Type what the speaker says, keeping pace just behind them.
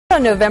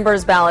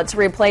November's ballot to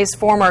replace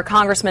former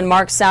Congressman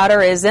Mark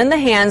Souder is in the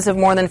hands of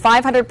more than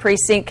 500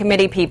 precinct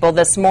committee people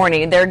this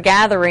morning. They're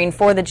gathering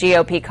for the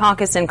GOP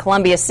caucus in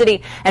Columbia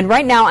City. And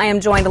right now I am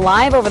joined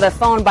live over the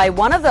phone by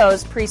one of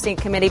those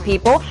precinct committee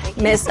people,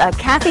 Miss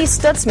Kathy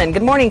Stutzman.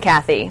 Good morning,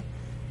 Kathy.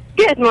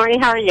 Good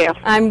morning. How are you?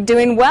 I'm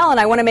doing well, and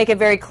I want to make it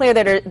very clear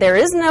that there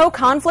is no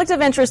conflict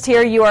of interest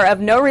here. You are of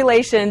no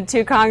relation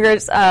to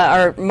Congress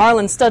or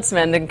Marlon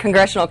Stutzman, the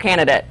congressional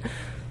candidate.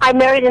 I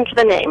married into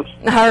the name.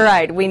 All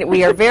right.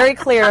 We are very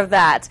clear of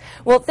that.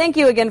 Well, thank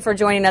you again for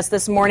joining us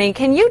this morning.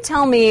 Can you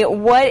tell me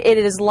what it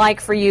is like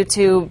for you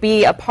to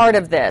be a part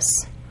of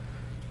this?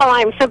 Oh,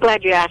 I'm so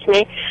glad you asked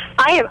me.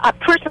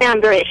 Personally,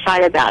 I'm very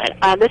excited about it.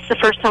 This is the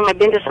first time I've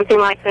been to something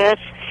like this,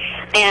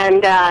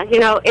 and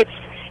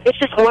it's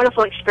just a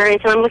wonderful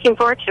experience, and I'm looking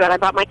forward to it. I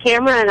brought my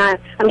camera, and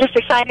I'm just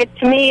excited.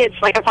 To me,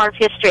 it's like a part of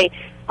history,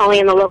 only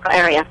in the local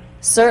area.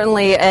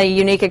 Certainly a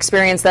unique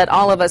experience that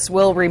all of us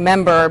will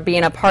remember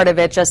being a part of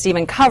it, just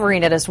even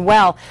covering it as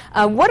well.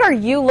 What are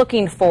you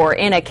looking for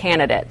in a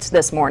candidate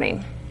this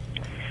morning?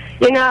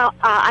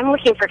 I'm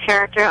looking for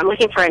character. I'm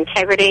looking for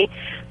integrity.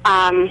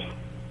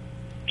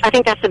 I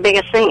think that's the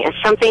biggest thing. It's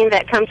something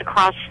that comes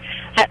across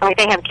like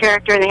they have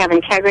character and they have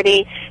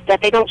integrity,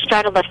 that they don't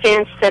straddle the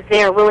fence, that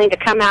they're willing to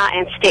come out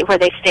and state where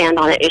they stand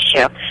on an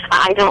issue.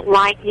 I don't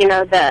like,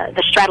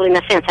 the straddling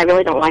the fence. I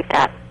really don't like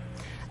that.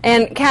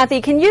 And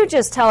Kathy, can you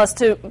just tell us,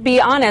 to be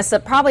honest,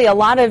 that probably a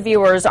lot of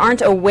viewers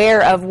aren't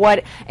aware of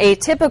what a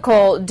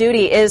typical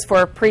duty is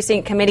for a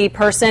precinct committee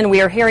person.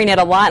 We are hearing it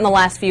a lot in the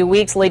last few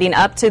weeks leading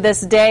up to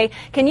this day.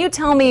 Can you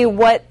tell me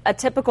what a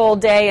typical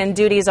day and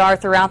duties are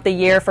throughout the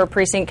year for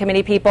precinct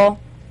committee people?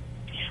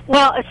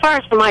 Well, as far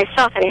as for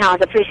myself, anyhow,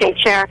 as a precinct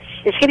chair,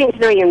 it's getting to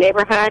know your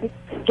neighborhood,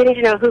 getting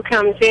to know who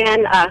comes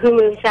in, who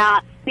moves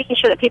out, making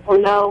sure that people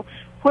know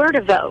where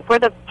to vote, where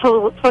the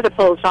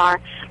polls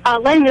are,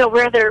 letting them know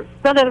whether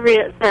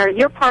they're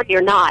your party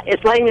or not.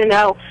 It's letting them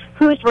know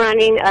who's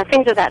running,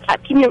 things of that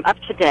type, keeping them up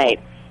to date,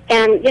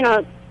 and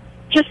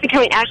just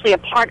becoming actually a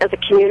part of the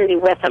community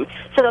with them,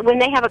 so that when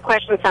they have a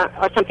question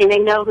or something, they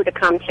know who to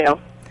come to.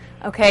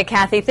 Okay,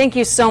 Kathy, thank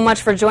you so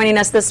much for joining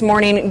us this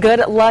morning.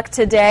 Good luck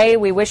today.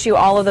 We wish you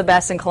all of the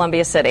best in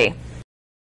Columbia City.